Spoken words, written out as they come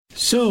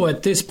So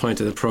at this point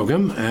of the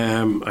programme,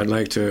 I'd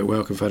like to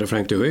welcome Father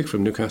Frank Duhigg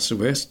from Newcastle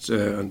West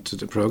onto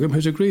the programme,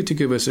 who's agreed to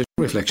give us a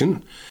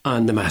reflection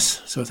on the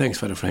Mass. So thanks,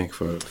 Father Frank,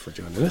 for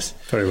joining us.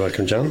 Very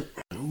welcome, John.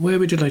 Where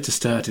would you like to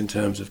start in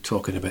terms of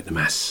talking about the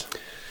Mass?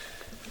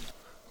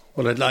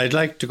 Well, I'd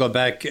like to go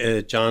back,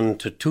 John,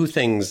 to two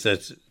things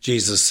that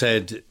Jesus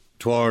said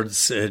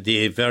towards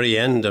the very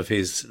end of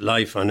his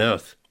life on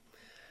earth.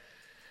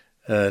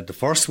 The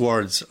first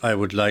words I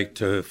would like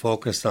to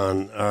focus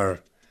on are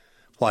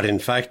what in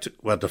fact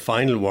were the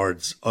final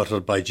words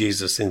uttered by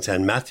Jesus in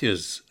St.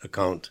 Matthew's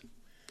account.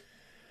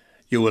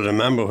 You will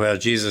remember where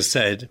Jesus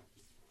said,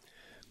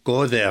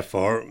 "Go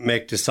therefore,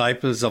 make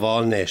disciples of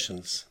all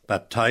nations,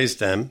 baptize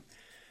them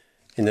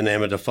in the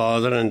name of the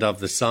Father and of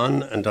the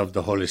Son and of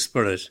the Holy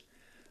Spirit,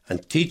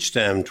 and teach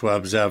them to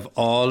observe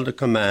all the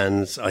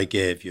commands I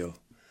gave you,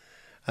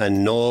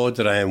 and know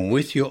that I am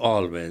with you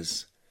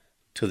always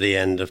to the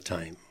end of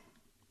time."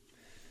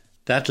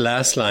 That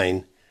last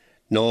line,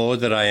 "know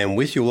that I am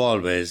with you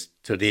always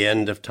to the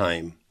end of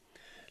time,"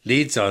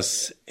 leads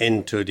us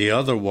into the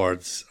other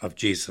words of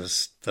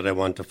Jesus that I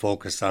want to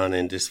focus on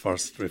in this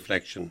first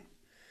reflection.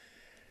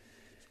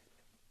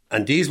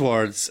 And these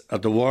words are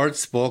the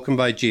words spoken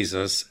by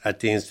Jesus at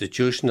the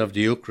institution of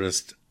the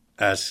Eucharist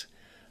at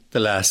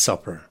the Last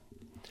Supper.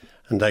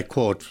 And I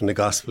quote from the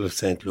Gospel of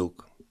St.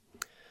 Luke.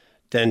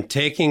 "Then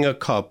taking a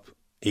cup,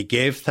 he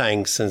gave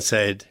thanks and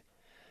said,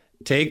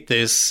 'Take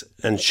this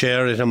and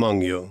share it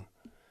among you,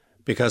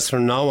 because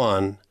from now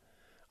on,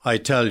 I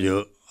tell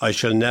you, I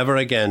shall never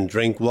again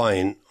drink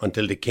wine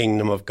until the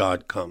kingdom of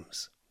God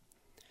comes.'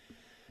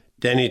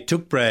 Then he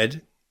took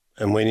bread,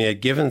 and when he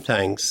had given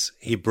thanks,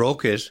 he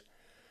broke it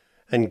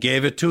and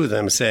gave it to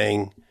them,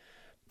 saying,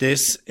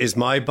 'This is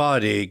my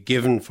body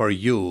given for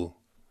you.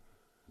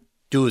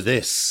 Do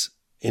this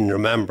in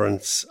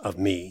remembrance of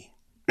me.'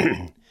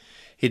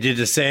 He did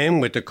the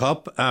same with the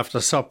cup after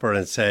supper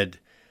and said,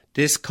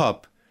 'This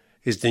cup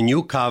is the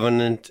new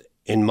covenant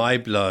in my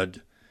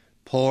blood,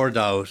 poured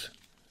out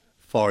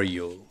for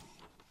you.'"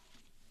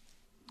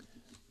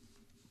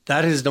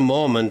 That is the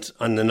moment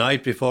on the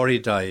night before he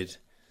died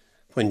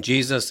when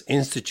Jesus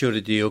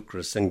instituted the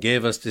Eucharist and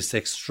gave us this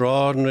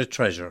extraordinary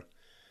treasure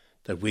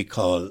that we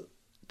call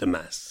the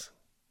Mass.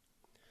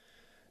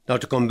 Now,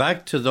 to come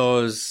back to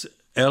those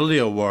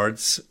earlier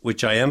words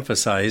which I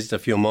emphasized a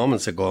few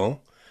moments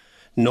ago,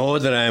 "know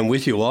that I am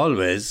with you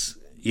always,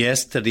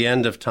 yes, to the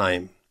end of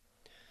time."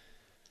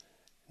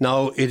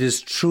 Now, it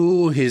is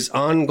through his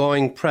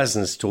ongoing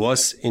presence to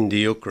us in the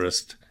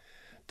Eucharist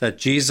that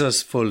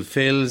Jesus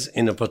fulfills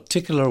in a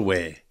particular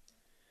way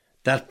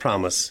that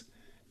promise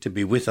to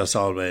be with us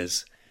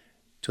always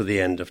to the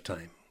end of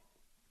time.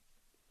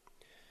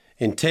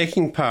 In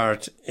taking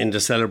part in the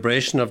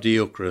celebration of the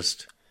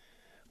Eucharist,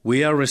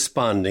 we are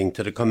responding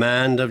to the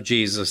command of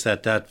Jesus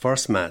at that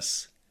first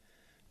Mass,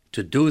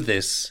 to do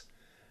this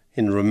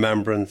in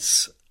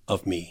remembrance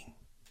of me.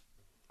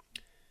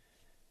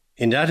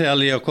 In that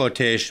earlier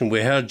quotation,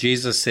 we heard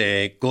Jesus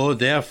say, "Go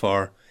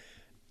therefore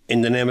in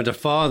the name of the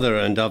Father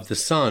and of the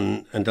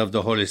Son and of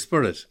the Holy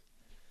Spirit."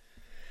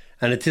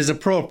 And it is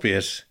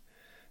appropriate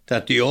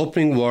that the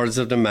opening words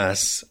of the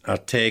Mass are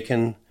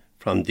taken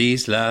from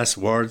these last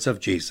words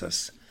of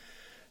Jesus,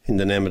 "In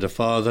the name of the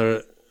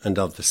Father and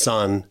of the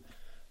Son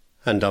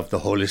and of the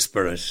Holy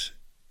Spirit.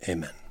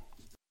 Amen."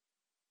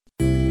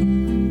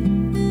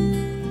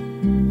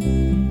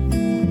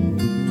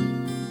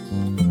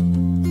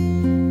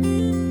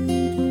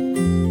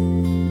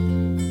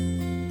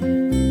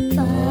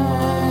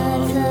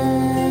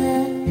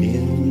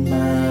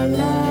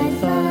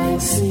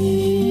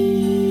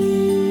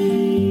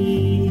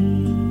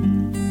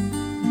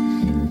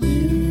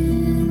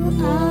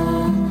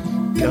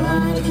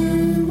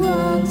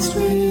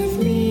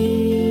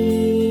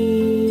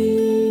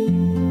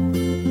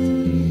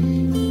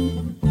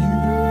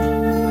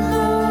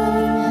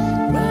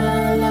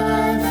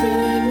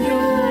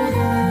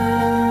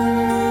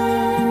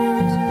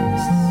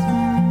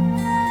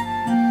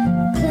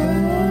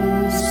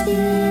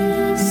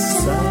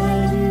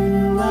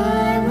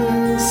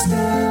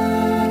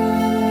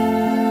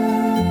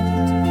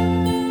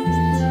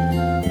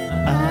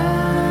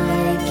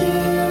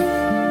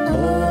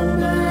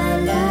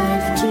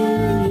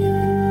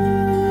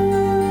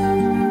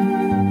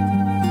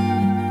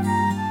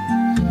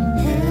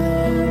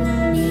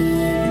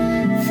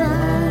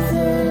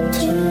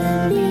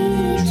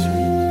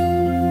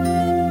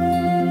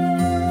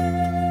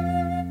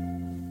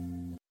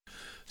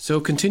 So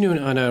continuing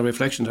on our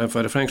reflections, on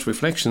Father Frank's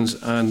reflections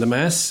on the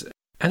Mass, and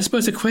I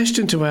suppose the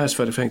question to ask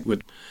Father Frank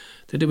would,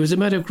 that it was a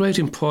matter of great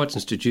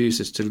importance to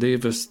Jesus to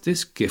leave us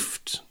this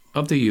gift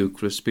of the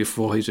Eucharist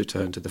before his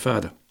return to the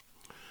Father.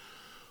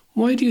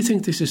 Why do you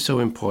think this is so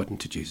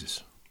important to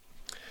Jesus?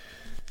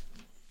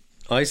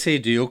 I see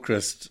the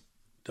Eucharist,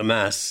 the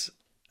Mass,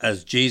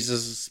 as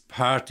Jesus'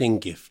 parting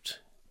gift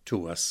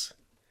to us.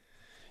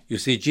 You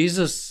see,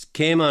 Jesus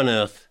came on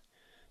earth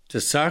to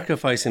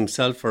sacrifice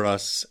himself for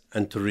us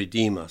and to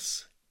redeem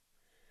us.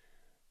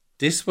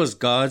 This was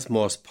God's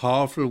most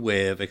powerful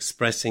way of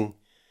expressing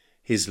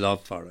his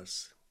love for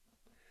us.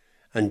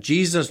 And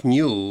Jesus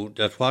knew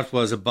that what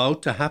was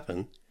about to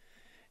happen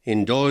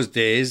in those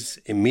days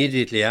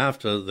immediately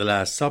after the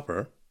Last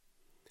Supper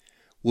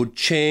would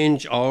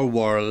change our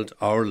world,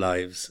 our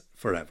lives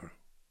forever.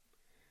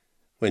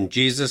 When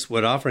Jesus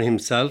would offer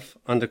himself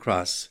on the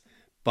cross,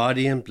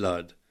 body and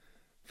blood,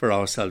 for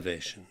our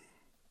salvation.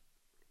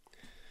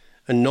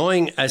 And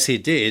knowing as he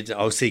did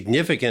how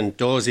significant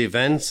those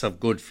events of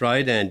Good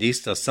Friday and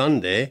Easter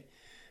Sunday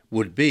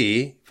would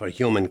be for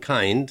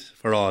humankind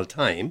for all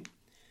time,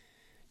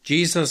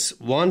 Jesus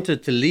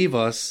wanted to leave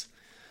us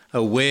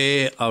a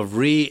way of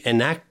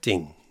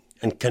reenacting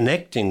and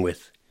connecting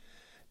with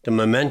the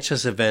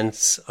momentous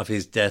events of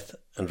his death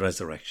and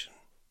resurrection.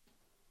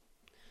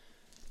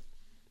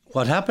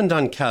 What happened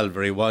on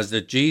Calvary was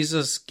that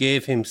Jesus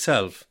gave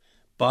himself,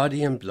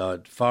 body and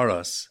blood, for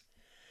us,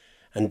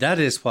 and that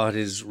is what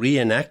is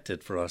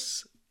reenacted for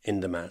us in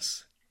the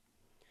Mass.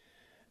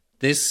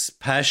 This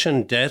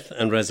passion, death,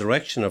 and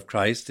resurrection of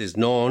Christ is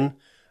known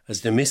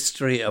as the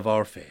mystery of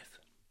our faith.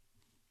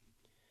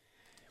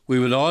 We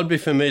will all be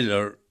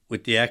familiar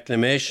with the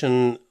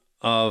acclamation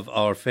of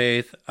our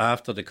faith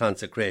after the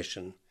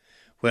consecration,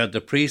 where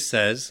the priest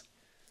says,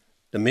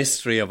 "The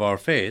mystery of our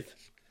faith,"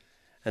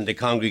 and the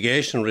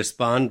congregation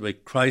respond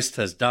with, "Christ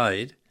has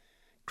died,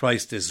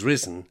 Christ is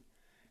risen,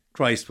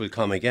 Christ will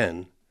come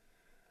again."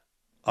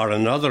 Or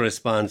another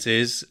response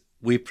is,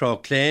 "We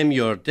proclaim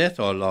your death,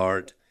 O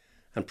Lord,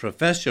 and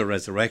profess your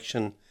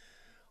resurrection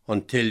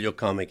until you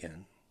come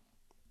again."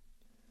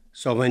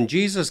 So when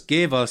Jesus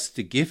gave us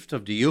the gift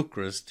of the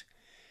Eucharist,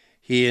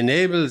 he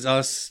enables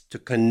us to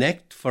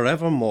connect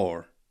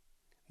forevermore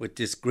with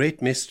this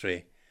great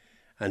mystery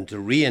and to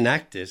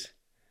reenact it.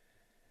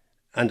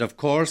 And of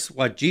course,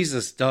 what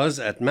Jesus does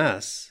at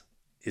Mass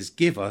is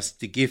give us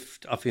the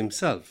gift of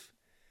himself,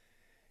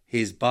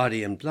 his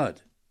body and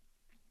blood.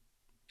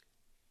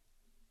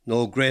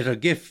 No greater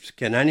gift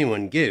can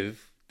anyone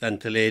give than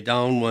to lay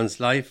down one's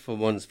life for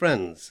one's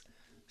friends,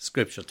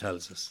 Scripture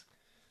tells us.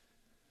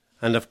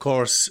 And of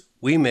course,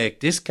 we make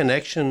this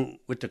connection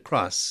with the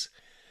cross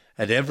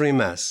at every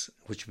Mass,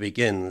 which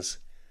begins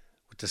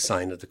with the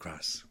sign of the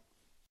cross.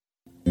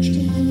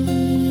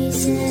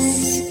 Jesus,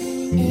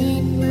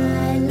 in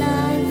my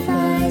life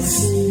I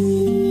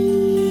see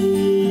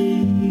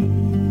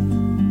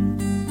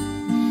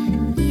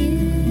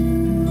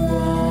you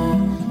are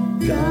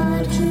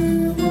God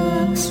who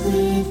walks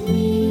with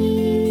me.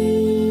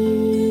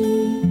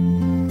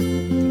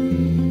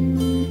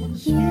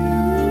 You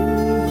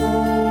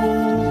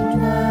hold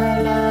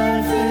my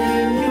life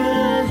in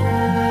your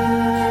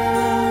hands.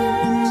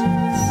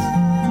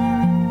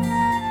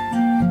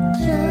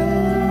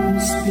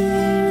 Close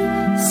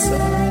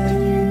beside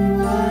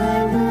you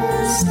I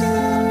will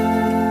stand.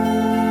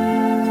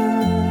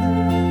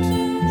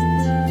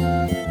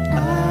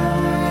 I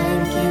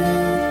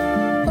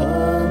give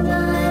all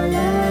my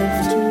life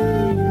to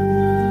you.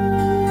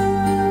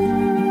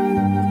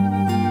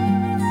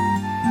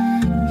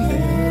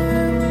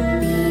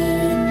 Help me,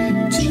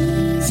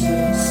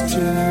 Jesus,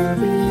 to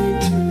be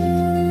true.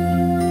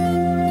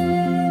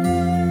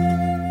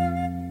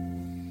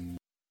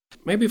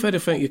 Maybe, Father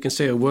Frank, you can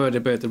say a word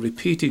about the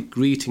repeated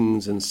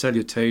greetings and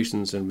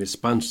salutations and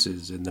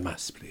responses in the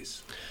Mass,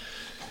 please.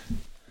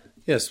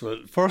 Yes,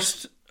 well,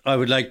 first I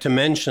would like to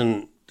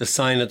mention the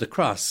sign of the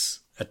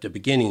cross at the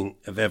beginning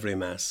of every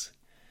Mass.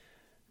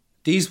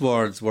 These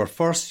words were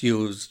first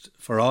used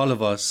for all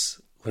of us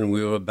when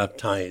we were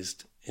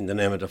baptized in the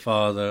name of the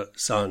Father,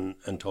 Son,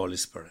 and Holy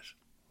Spirit.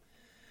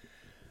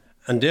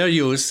 And their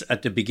use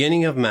at the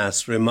beginning of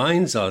Mass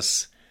reminds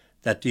us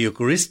that the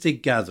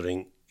Eucharistic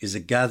gathering is a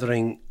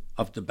gathering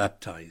of the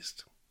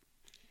baptized.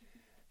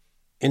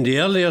 In the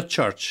earlier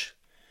church,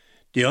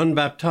 the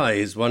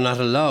unbaptized were not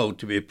allowed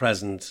to be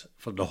present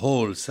for the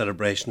whole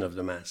celebration of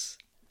the Mass.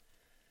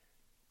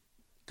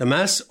 The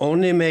Mass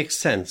only makes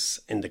sense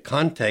in the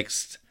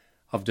context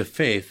of the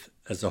faith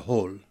as a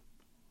whole.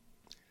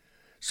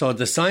 So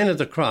the sign of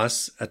the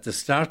cross at the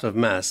start of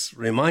Mass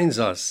reminds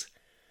us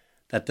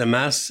that the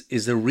Mass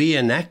is a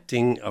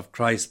reenacting of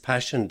Christ's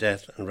passion,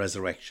 death, and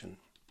resurrection.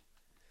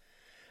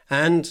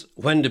 And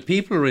when the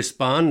people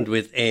respond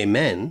with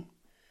Amen,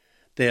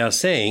 they are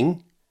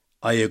saying,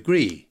 "I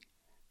agree,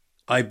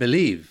 I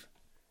believe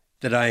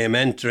that I am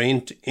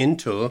entering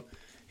into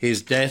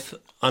his death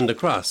on the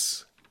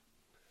cross."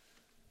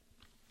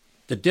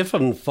 The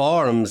different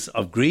forms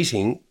of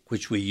greeting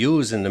which we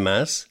use in the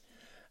Mass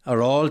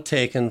are all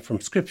taken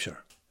from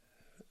Scripture,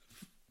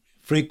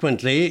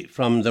 frequently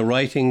from the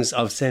writings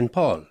of St.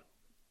 Paul.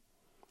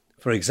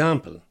 For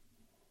example,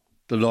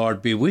 "The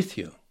Lord be with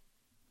you.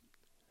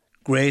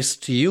 Grace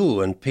to you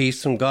and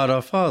peace from God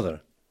our Father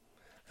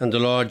and the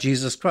Lord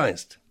Jesus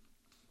Christ."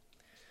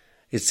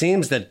 It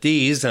seems that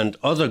these and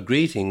other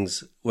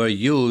greetings were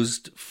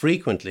used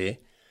frequently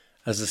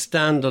as a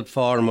standard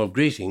form of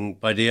greeting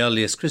by the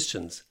earliest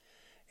Christians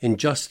in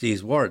just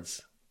these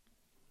words.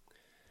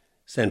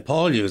 St.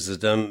 Paul uses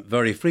them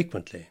very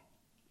frequently.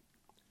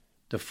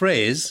 The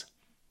phrase,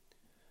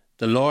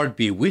 "The Lord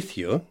be with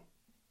you,"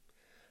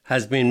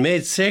 has been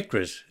made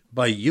sacred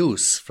by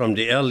use from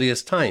the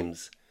earliest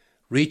times,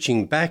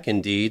 reaching back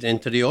indeed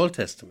into the Old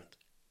Testament.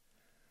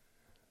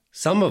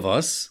 Some of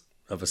us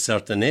of a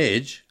certain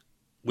age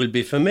will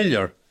be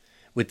familiar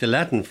with the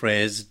Latin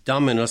phrase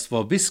Dominus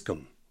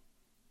vobiscum,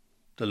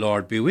 the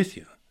Lord be with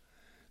you.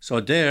 So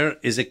there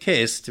is a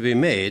case to be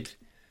made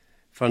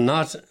for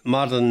not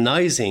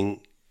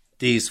modernizing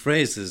these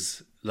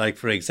phrases, like,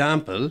 for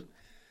example,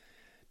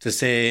 to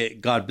say,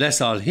 God bless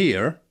all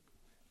here,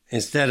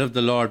 instead of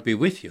the Lord be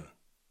with you.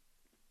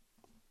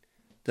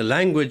 The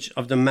language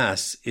of the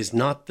Mass is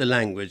not the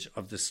language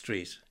of the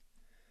street.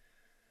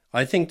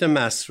 I think the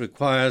Mass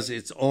requires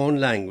its own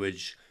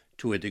language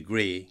to a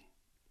degree.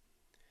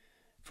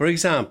 For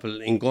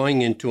example, in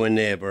going into a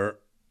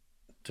neighbour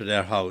to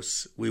their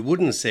house, we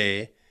wouldn't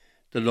say,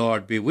 the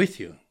Lord be with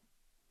you.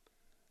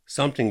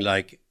 Something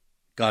like,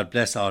 God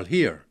bless all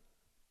here,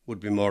 would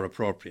be more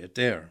appropriate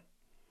there.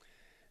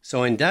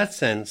 So in that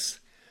sense,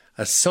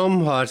 a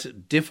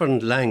somewhat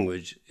different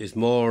language is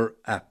more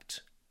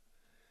apt.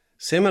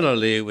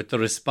 Similarly, with the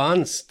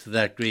response to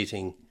that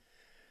greeting,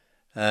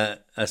 a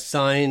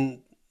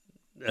slightly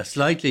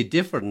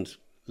different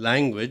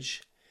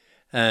language.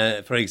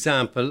 For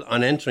example,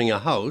 on entering a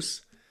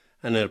house,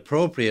 an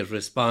appropriate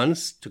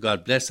response to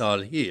God bless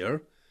all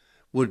here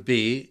would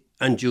be,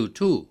 and you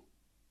too.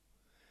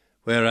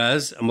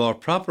 Whereas a more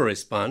proper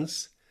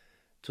response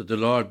to the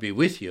Lord be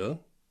with you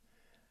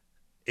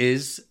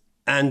is,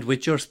 and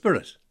with your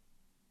spirit.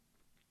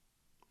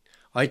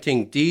 I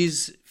think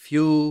these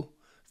few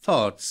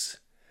thoughts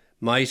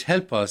might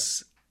help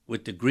us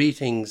with the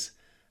greetings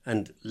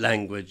and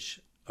language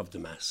of the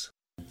Mass.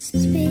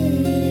 Spirit,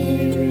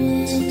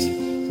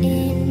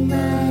 in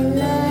my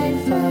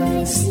life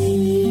I see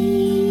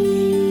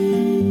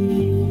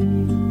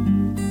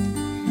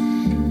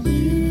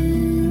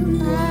you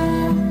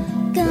are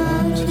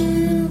God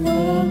who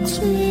walks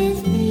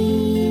with me.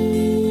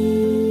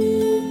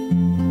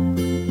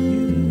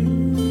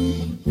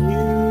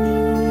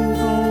 You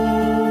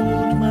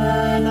hold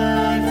my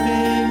life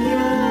in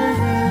your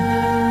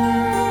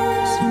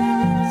hands.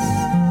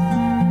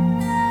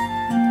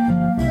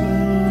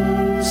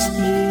 Close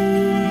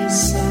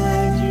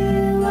beside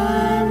you I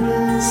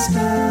will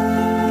stand.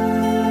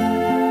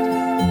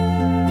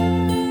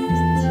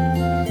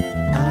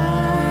 I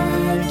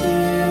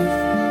give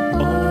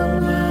all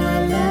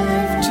my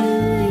life to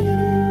you.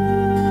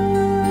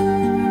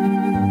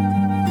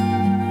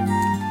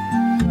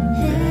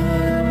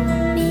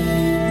 Help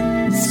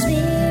me,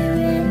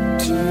 Spirit,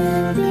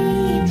 to be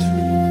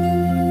true.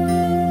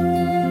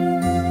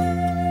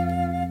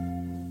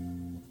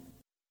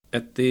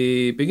 At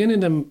the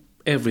beginning of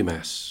every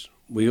Mass,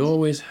 we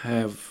always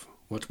have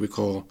what we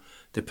call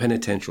the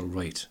penitential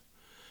rite.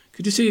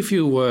 Could you say a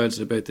few words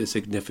about the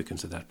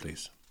significance of that,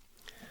 please?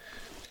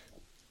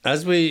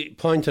 As we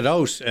pointed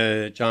out,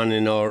 John,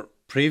 in our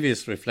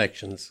previous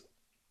reflections,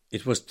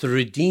 it was to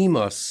redeem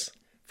us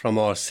from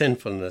our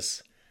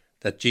sinfulness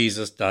that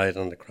Jesus died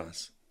on the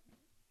cross.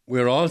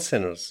 We're all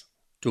sinners,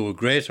 to a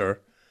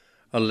greater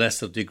or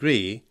lesser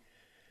degree,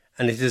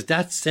 and it is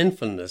that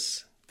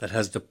sinfulness that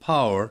has the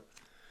power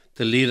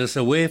to lead us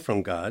away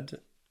from God,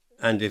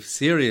 and if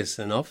serious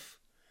enough,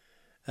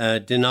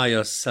 deny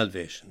us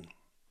salvation.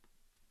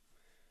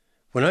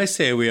 When I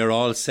say we are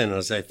all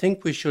sinners, I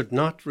think we should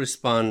not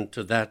respond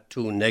to that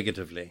too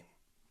negatively.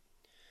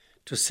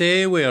 To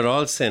say we are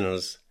all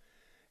sinners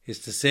is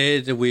to say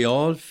that we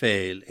all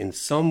fail in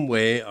some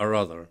way or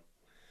other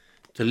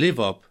to live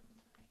up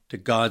to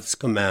God's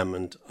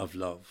commandment of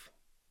love.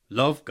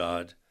 Love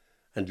God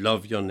and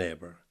love your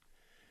neighbour.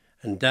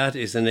 And that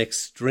is an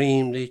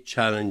extremely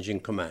challenging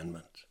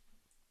commandment.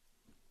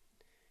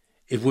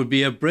 It would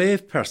be a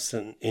brave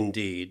person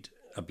indeed,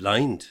 a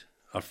blind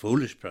or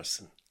foolish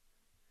person,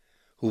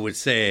 who would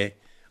say,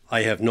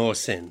 I have no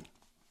sin.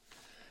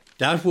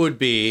 That would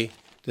be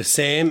the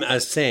same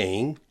as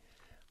saying,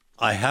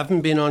 I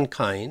haven't been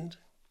unkind,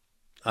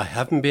 I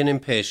haven't been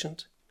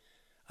impatient,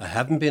 I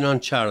haven't been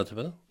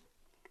uncharitable,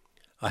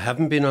 I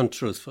haven't been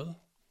untruthful,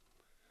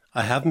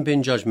 I haven't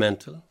been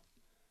judgmental,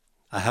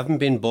 I haven't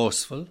been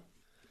boastful,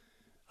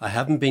 I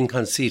haven't been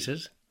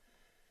conceited,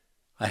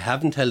 I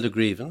haven't held a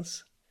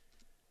grievance,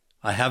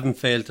 I haven't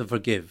failed to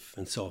forgive,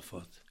 and so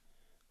forth.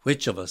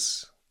 Which of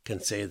us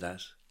can say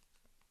that?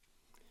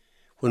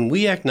 When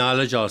we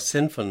acknowledge our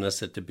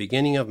sinfulness at the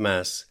beginning of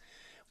Mass,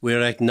 we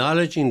are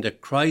acknowledging that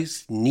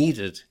Christ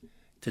needed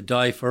to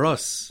die for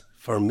us,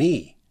 for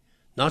me,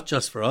 not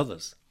just for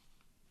others.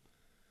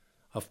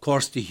 Of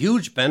course, the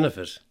huge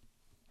benefit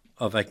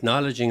of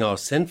acknowledging our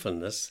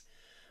sinfulness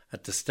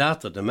at the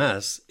start of the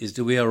Mass is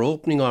that we are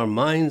opening our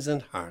minds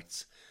and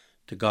hearts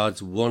to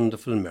God's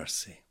wonderful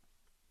mercy.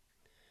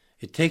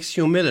 It takes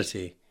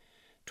humility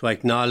to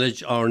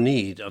acknowledge our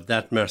need of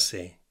that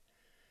mercy.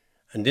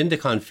 And in the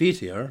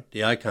Confiteor,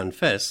 the I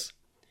Confess,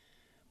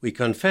 we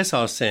confess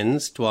our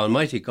sins to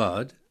Almighty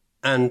God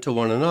and to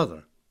one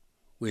another.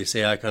 We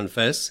say, I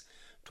confess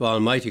to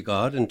Almighty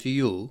God and to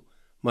you,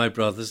 my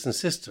brothers and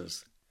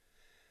sisters.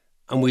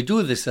 And we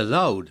do this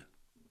aloud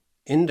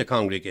in the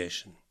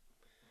congregation.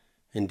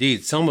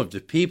 Indeed, some of the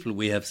people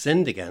we have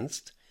sinned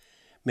against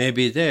may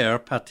be there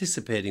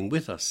participating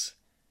with us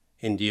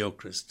in the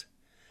Eucharist,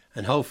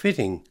 and how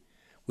fitting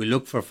we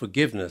look for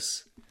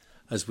forgiveness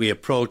as we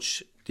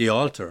approach the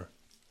altar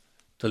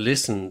to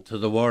listen to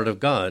the Word of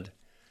God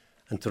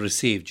and to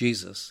receive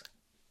Jesus.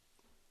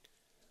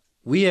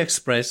 We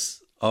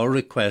express our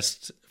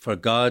request for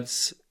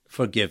God's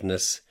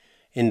forgiveness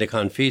in the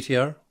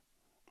Confiteor,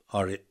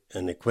 or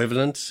an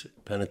equivalent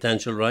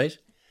penitential rite,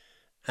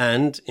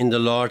 and in the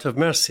Lord of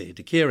Mercy,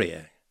 the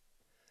Kyrie.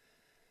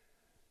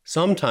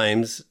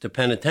 Sometimes the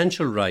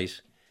penitential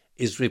rite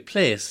is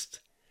replaced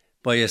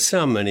by a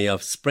ceremony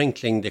of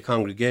sprinkling the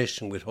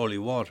congregation with holy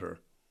water,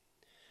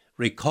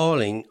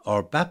 recalling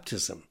our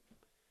baptism,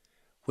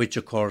 which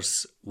of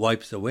course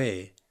wipes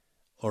away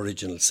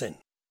original sin.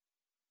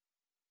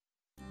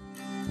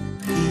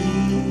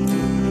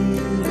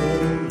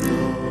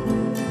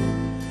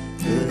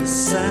 The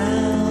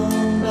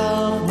sound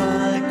of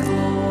my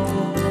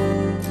call.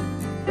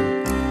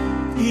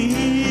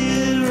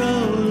 Hear,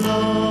 O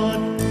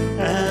Lord,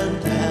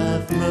 and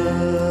have mercy.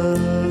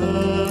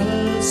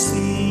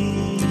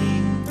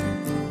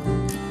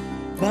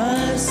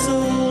 My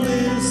soul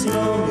is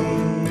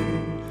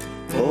longing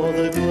for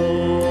the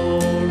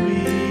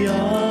glory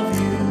of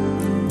you.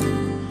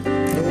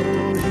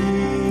 Oh,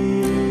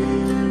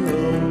 hear, O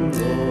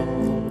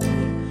Lord,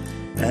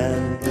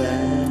 and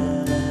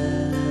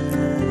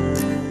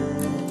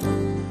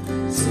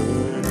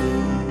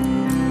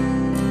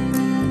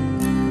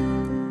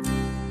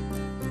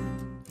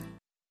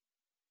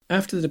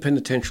After the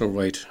penitential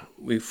rite,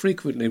 we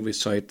frequently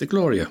recite the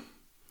Gloria.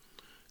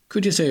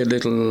 Could you say a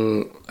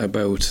little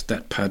about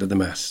that part of the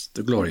Mass,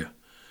 the Gloria?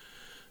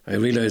 I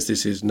realise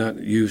this is not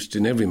used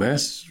in every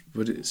Mass,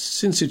 but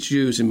since it's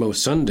used in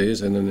most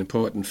Sundays and on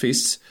important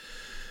feasts,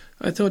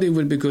 I thought it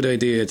would be a good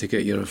idea to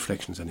get your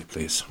reflections on it,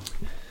 please.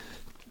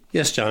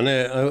 Yes, John,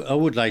 I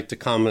would like to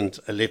comment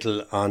a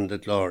little on the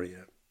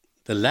Gloria.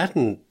 The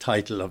Latin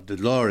title of the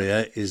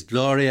Gloria is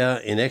Gloria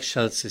in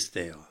excelsis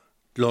Deo,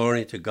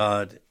 glory to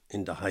God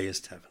in the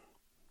highest heaven.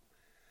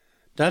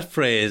 That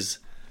phrase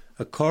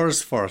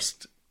occurs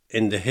first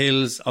in the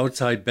hills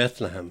outside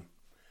Bethlehem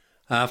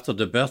after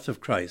the birth of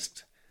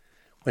Christ,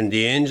 when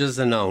the angels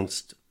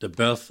announced the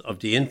birth of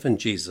the infant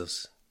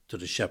Jesus to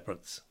the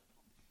shepherds.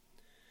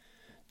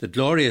 The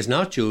Gloria is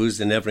not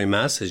used in every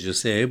Mass, as you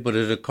say, but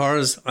it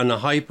occurs on a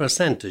high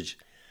percentage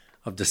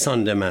of the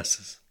Sunday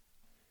Masses.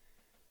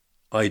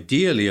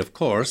 Ideally, of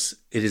course,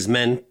 it is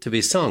meant to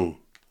be sung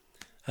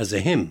as a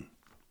hymn.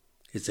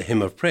 It's a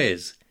hymn of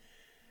praise,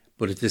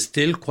 but it is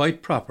still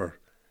quite proper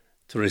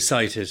to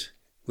recite it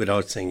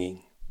without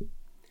singing.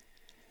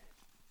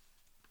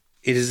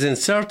 It is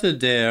inserted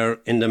there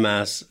in the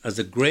Mass as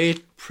a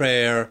great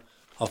prayer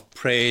of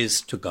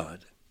praise to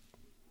God.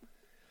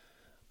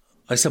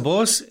 I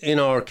suppose in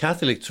our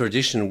Catholic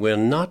tradition we're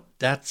not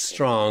that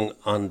strong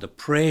on the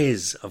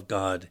praise of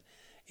God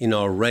in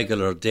our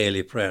regular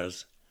daily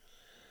prayers.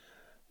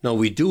 Now,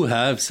 we do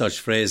have such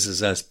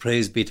phrases as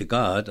praise be to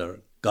God or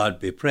God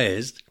be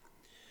praised,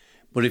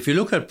 but if you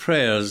look at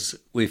prayers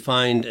we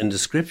find in the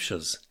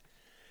Scriptures,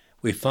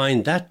 we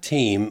find that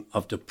theme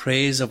of the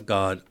praise of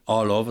God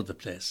all over the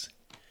place.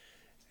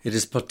 It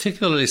is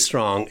particularly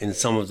strong in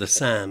some of the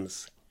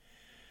Psalms.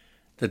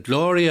 The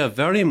Gloria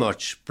very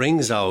much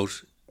brings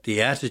out the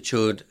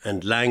attitude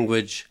and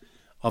language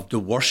of the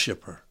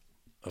worshipper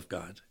of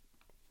God.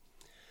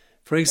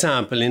 For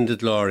example, in the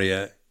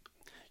Gloria,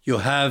 you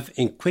have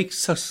in quick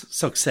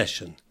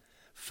succession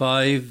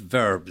 5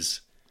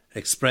 verbs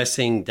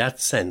expressing that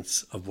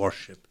sense of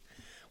worship.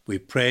 We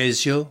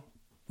praise you,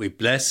 we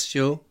bless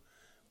you,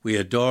 we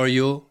adore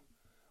you,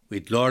 we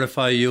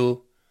glorify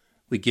you,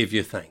 we give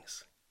you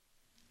thanks.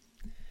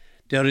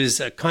 There is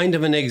a kind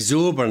of an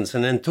exuberance,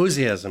 an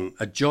enthusiasm,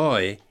 a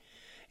joy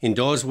in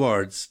those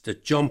words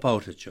that jump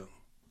out at you.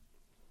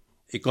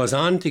 It goes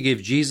on to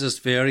give Jesus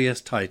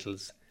various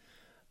titles,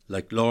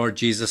 like Lord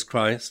Jesus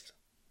Christ,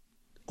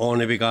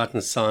 Only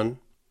Begotten Son,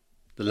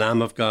 the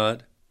Lamb of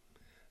God,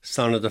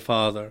 Son of the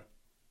Father,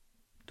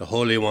 the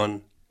Holy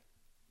One,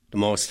 the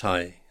Most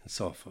High, and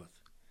so forth.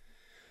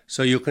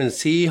 So you can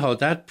see how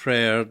that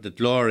prayer, the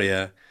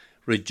Gloria,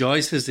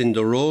 rejoices in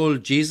the role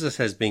Jesus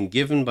has been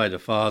given by the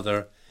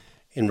Father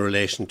in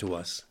relation to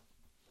us.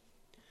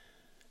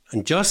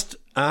 And just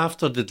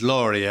after the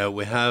Gloria,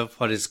 we have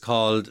what is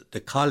called the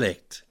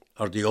Collect,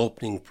 or the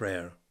opening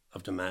prayer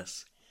of the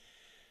Mass.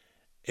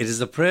 It is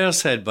a prayer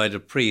said by the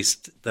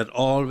priest that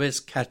always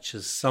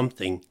catches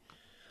something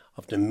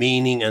of the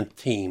meaning and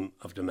theme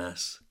of the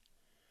Mass.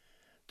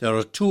 There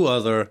are 2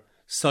 other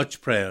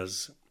such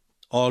prayers,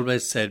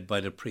 always said by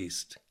the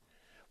priest.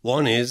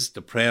 One is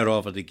the prayer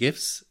over the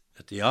gifts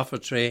at the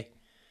offertory,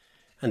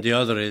 and the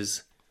other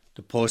is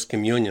the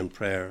post-communion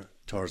prayer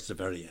towards the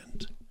very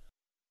end.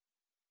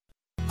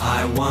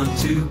 I want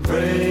to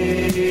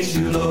praise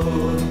you,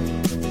 Lord,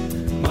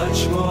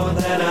 much more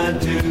than I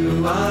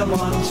do. I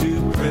want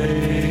to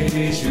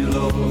praise you,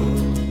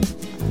 Lord,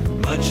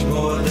 much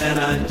more than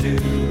I do.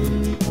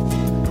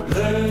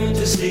 Learn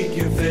to seek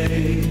your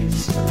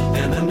face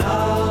and the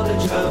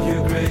knowledge of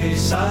your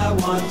grace. I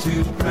want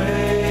to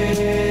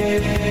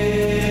praise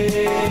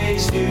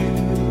you.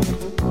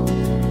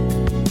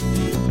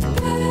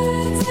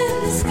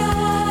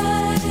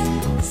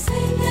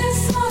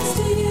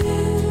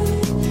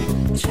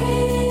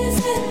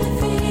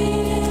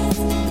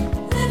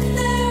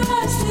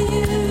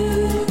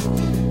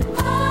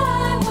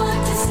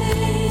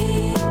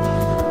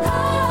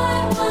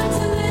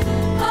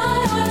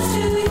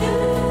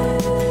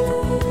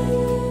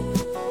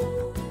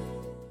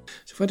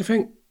 Father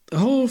Frank, the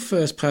whole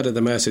first part of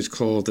the Mass is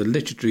called the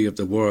Liturgy of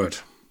the Word.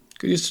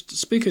 Could you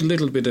speak a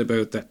little bit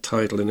about that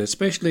title, and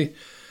especially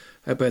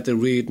about the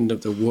reading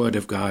of the Word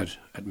of God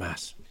at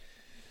Mass?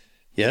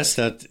 Yes,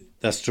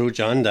 that's true,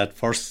 John. That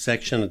first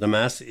section of the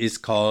Mass is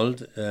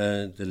called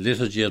the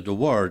Liturgy of the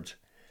Word.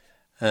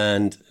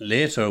 And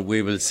later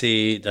we will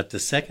see that the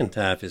second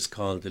half is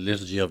called the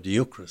Liturgy of the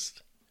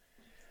Eucharist.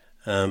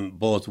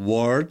 Both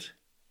Word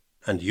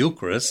and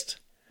Eucharist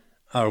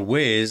are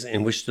ways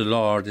in which the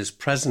Lord is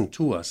present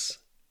to us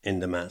in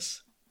the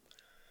Mass.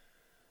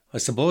 I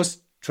suppose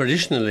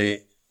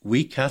traditionally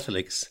we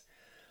Catholics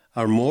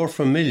are more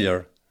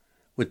familiar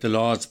with the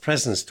Lord's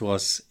presence to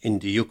us in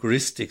the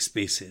Eucharistic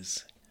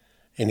species,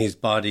 in his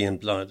body and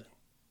blood.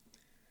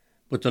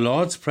 But the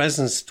Lord's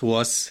presence to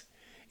us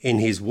in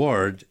his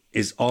Word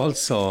is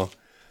also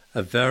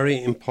a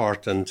very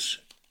important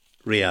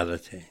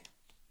reality.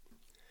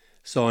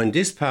 So in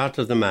this part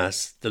of the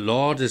Mass, the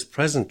Lord is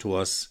present to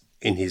us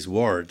in his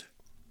Word.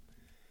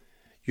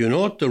 You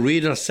note the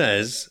reader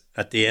says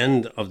at the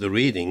end of the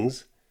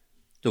readings,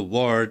 the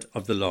Word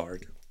of the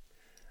Lord.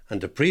 And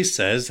the priest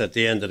says at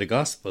the end of the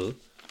Gospel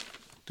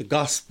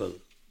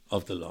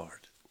of the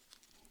Lord.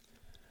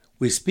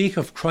 We speak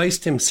of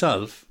Christ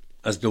himself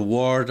as the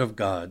Word of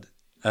God,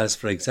 as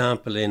for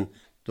example in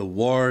the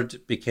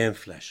Word became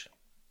flesh.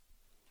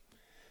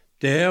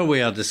 There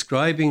we are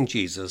describing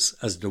Jesus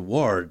as the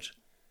Word,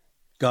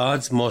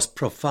 God's most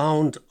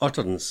profound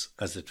utterance,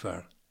 as it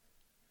were.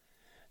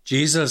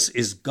 Jesus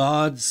is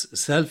God's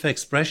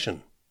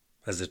self-expression,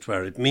 as it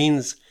were. It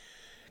means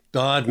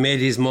God made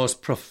his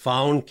most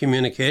profound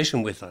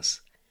communication with us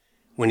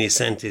when he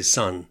sent his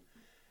Son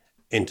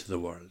into the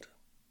world.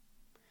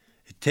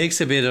 It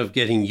takes a bit of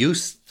getting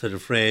used to the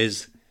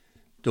phrase,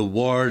 the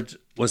Word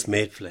was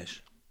made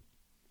flesh.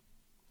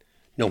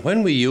 Now,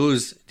 when we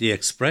use the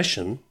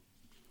expression,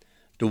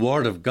 the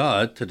Word of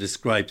God, to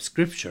describe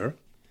Scripture,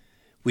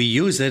 we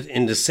use it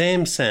in the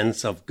same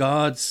sense of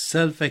God's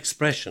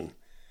self-expression,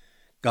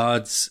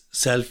 God's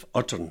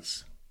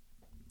self-utterance.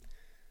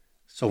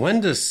 So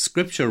when the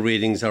Scripture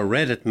readings are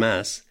read at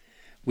Mass,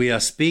 we are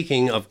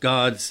speaking of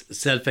God's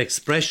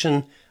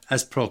self-expression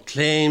as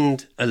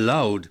proclaimed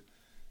aloud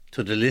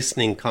to the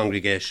listening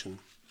congregation.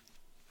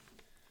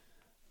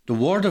 The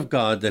Word of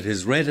God that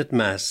is read at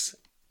Mass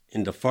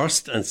in the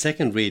first and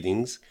second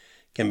readings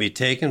can be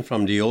taken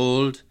from the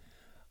Old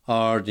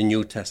or the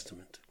New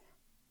Testament.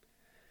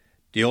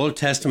 The Old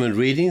Testament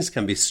readings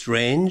can be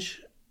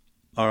strange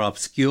or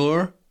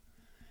obscure,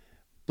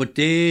 but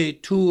they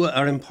too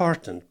are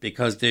important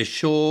because they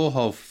show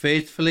how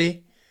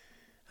faithfully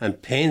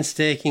and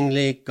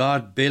painstakingly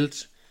God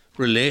built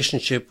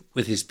relationship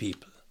with his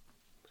people.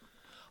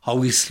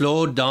 How he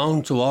slowed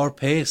down to our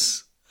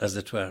pace, as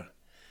it were,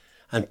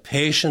 and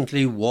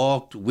patiently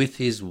walked with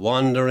his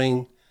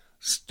wandering,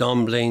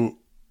 stumbling,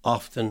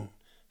 often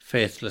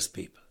faithless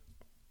people.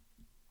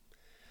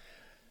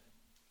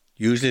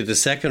 Usually the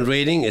second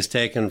reading is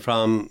taken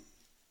from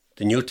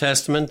the New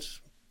Testament,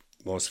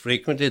 most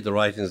frequently the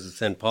writings of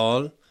St.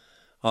 Paul,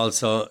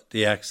 also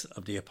the Acts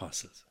of the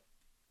Apostles,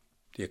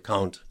 the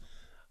account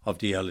of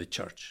the early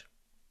church.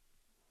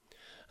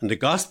 And the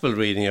Gospel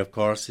reading, of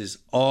course, is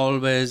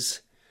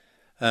always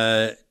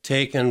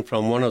taken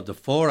from one of the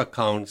four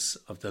accounts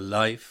of the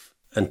life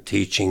and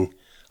teaching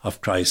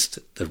of Christ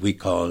that we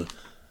call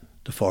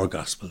the four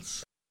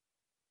Gospels.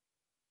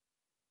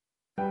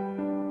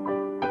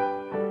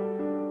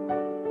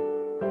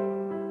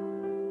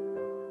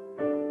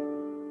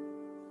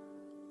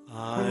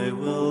 I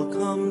will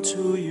come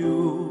to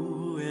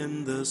you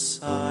in the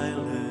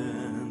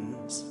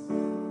silence.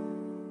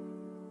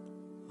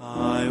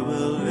 I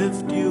will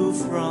lift you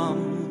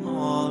from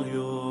all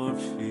your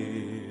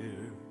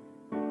fear.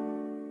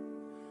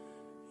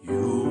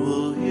 You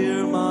will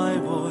hear my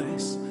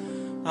voice.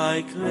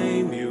 I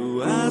claim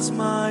you as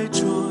my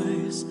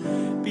choice.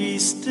 Be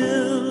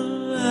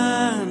still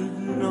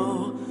and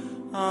know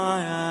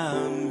I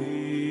am here.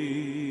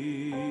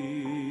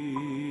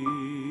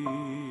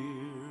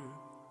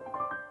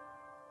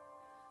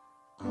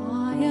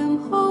 I am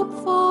hope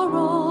for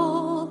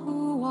all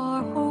who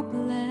are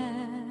hopeless.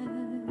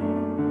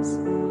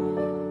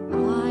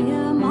 I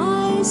am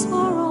eyes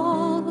for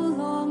all who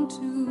long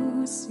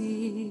to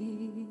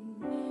see.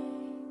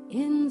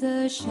 In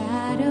the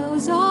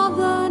shadows of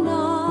the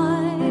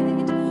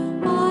night,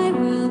 I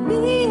will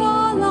be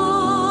your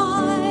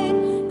light.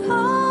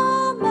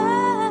 Come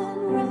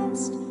and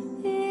rest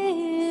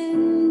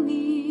in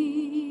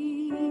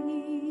me.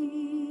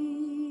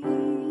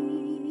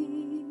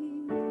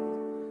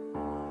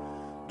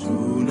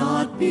 Do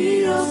not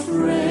be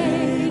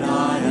afraid,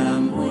 I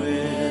am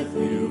with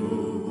you.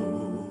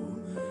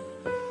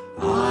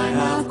 I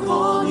have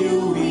called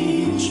you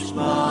each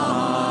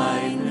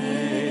by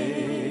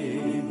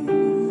name.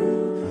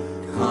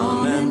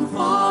 Come and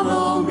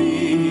follow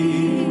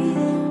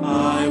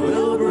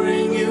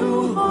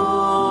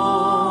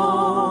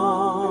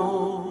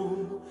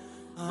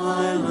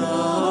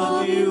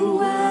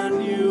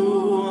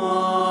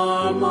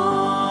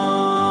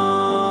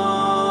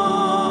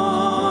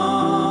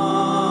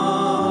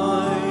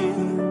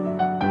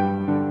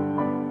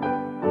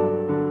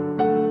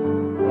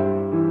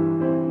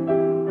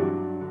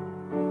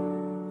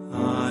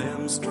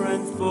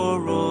strength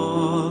for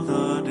all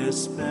the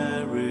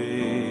despairing,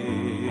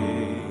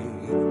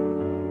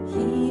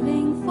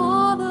 healing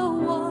for the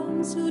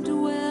ones who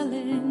dwell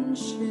in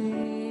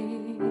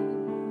shame.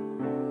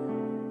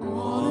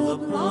 all the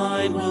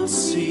blind will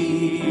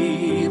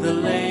see, the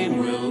lame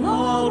will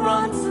all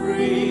run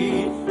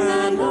free.